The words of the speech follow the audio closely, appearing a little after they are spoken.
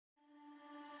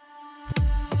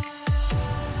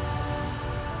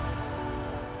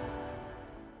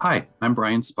Hi, I'm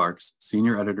Brian Sparks,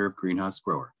 Senior Editor of Greenhouse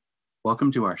Grower.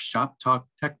 Welcome to our Shop Talk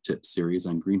Tech Tips series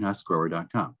on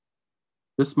greenhousegrower.com.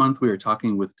 This month, we are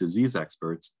talking with disease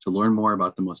experts to learn more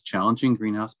about the most challenging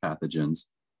greenhouse pathogens,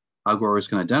 how growers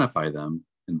can identify them,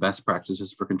 and best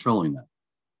practices for controlling them.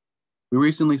 We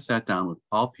recently sat down with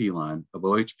Paul Pilon of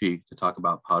OHP to talk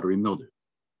about powdery mildew.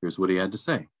 Here's what he had to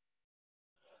say.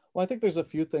 Well, I think there's a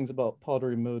few things about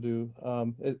powdery mildew.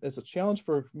 It's a challenge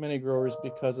for many growers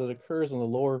because it occurs in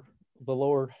the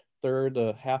lower third,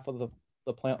 half of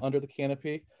the plant under the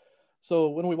canopy. So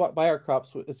when we walk by our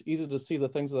crops, it's easy to see the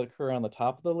things that occur on the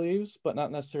top of the leaves, but not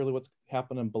necessarily what's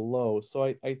happening below. So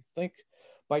I think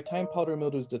by time powdery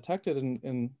mildew is detected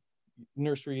in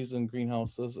nurseries and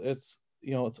greenhouses, it's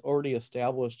already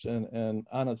established and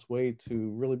on its way to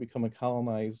really become a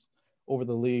colonized over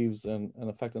the leaves and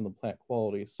affecting the plant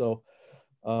quality. So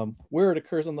where it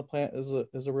occurs on the plant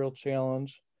is a real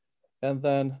challenge. And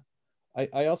then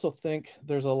I also think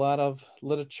there's a lot of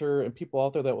literature and people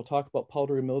out there that will talk about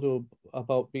powdery mildew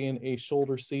about being a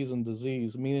shoulder season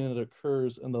disease, meaning it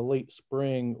occurs in the late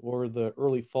spring or the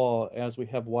early fall as we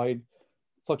have wide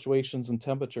fluctuations in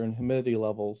temperature and humidity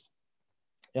levels.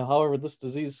 However, this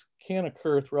disease can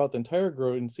occur throughout the entire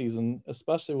growing season,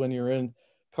 especially when you're in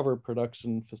cover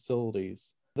production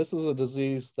facilities. This is a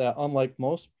disease that, unlike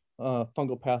most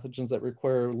fungal pathogens that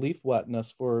require leaf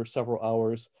wetness for several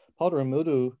hours, powdery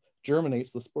mildew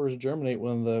germinates, the spores germinate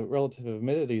when the relative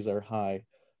humidities are high.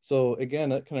 So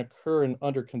again, it can occur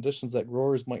under conditions that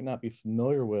growers might not be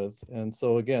familiar with. And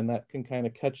so again, that can kind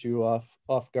of catch you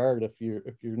off guard if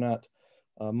you're not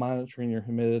monitoring your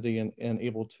humidity and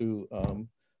able to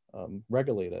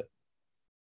regulate it.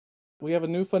 We have a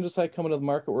new fungicide coming to the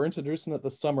market. We're introducing it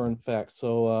this summer, in fact.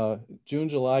 So June,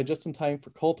 July, just in time for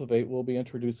Cultivate, we'll be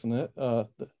introducing it.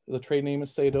 The trade name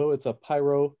is Sado. It's a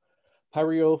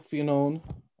pyrophenone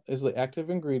is the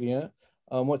active ingredient.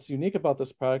 What's unique about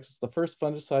this product is the first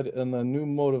fungicide in the new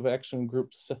mode of action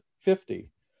group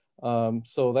 50.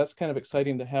 So that's kind of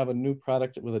exciting to have a new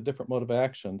product with a different mode of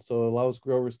action. So it allows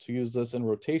growers to use this in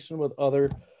rotation with other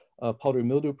powdery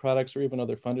mildew products or even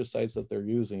other fungicides that they're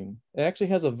using. It actually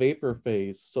has a vapor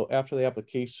phase. So after the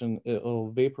application, it'll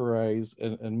vaporize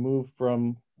and move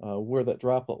from where that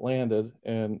droplet landed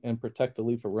and protect the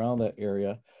leaf around that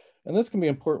area. And this can be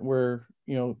important where,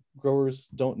 growers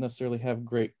don't necessarily have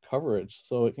great coverage.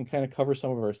 So it can kind of cover some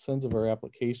of our sins of our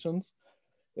applications.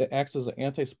 It acts as an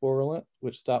antisporulent,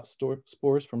 which stops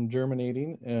spores from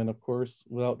germinating. And of course,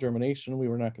 without germination, we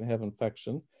were not going to have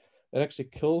infection. It actually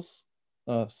kills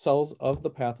cells of the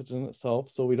pathogen itself,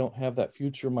 so we don't have that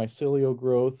future mycelial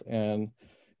growth, and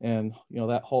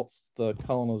that halts the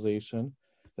colonization.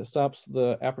 It stops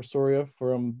the aprosoria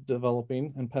from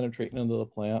developing and penetrating into the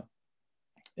plant,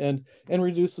 and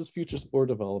reduces future spore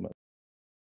development.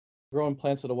 Growing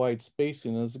plants at a wide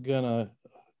spacing is going to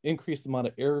increase the amount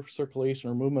of air circulation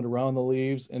or movement around the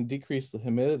leaves and decrease the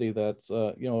humidity that's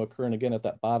occurring again at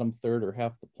that bottom third or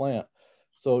half of the plant.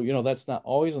 So that's not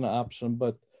always an option,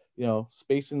 but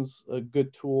spacing's a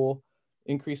good tool.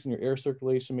 Increasing your air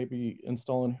circulation, maybe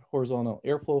installing horizontal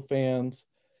airflow fans.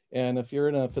 And if you're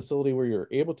in a facility where you're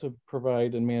able to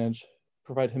provide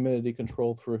humidity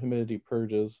control through humidity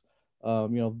purges,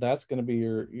 that's going to be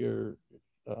your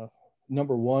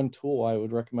number one tool I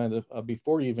would recommend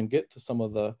before you even get to some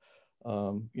of the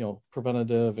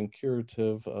preventative and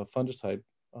curative fungicide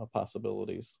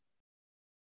possibilities.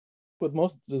 With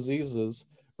most diseases,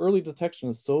 early detection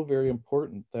is so very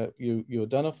important that you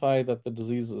identify that the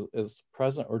disease is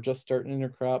present or just starting in your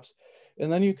crops,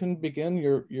 and then you can begin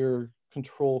your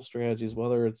control strategies,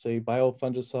 whether it's a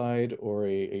biofungicide or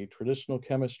a traditional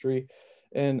chemistry,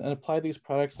 and apply these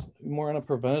products more on a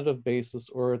preventative basis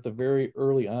or at the very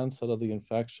early onset of the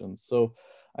infection. So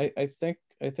I think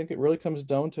it really comes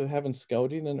down to having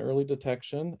scouting and early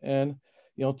detection, and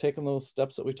taking those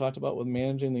steps that we talked about with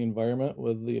managing the environment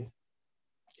with the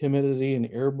humidity and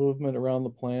air movement around the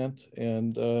plant.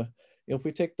 And if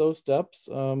we take those steps,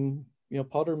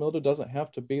 powdery mildew doesn't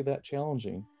have to be that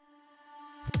challenging.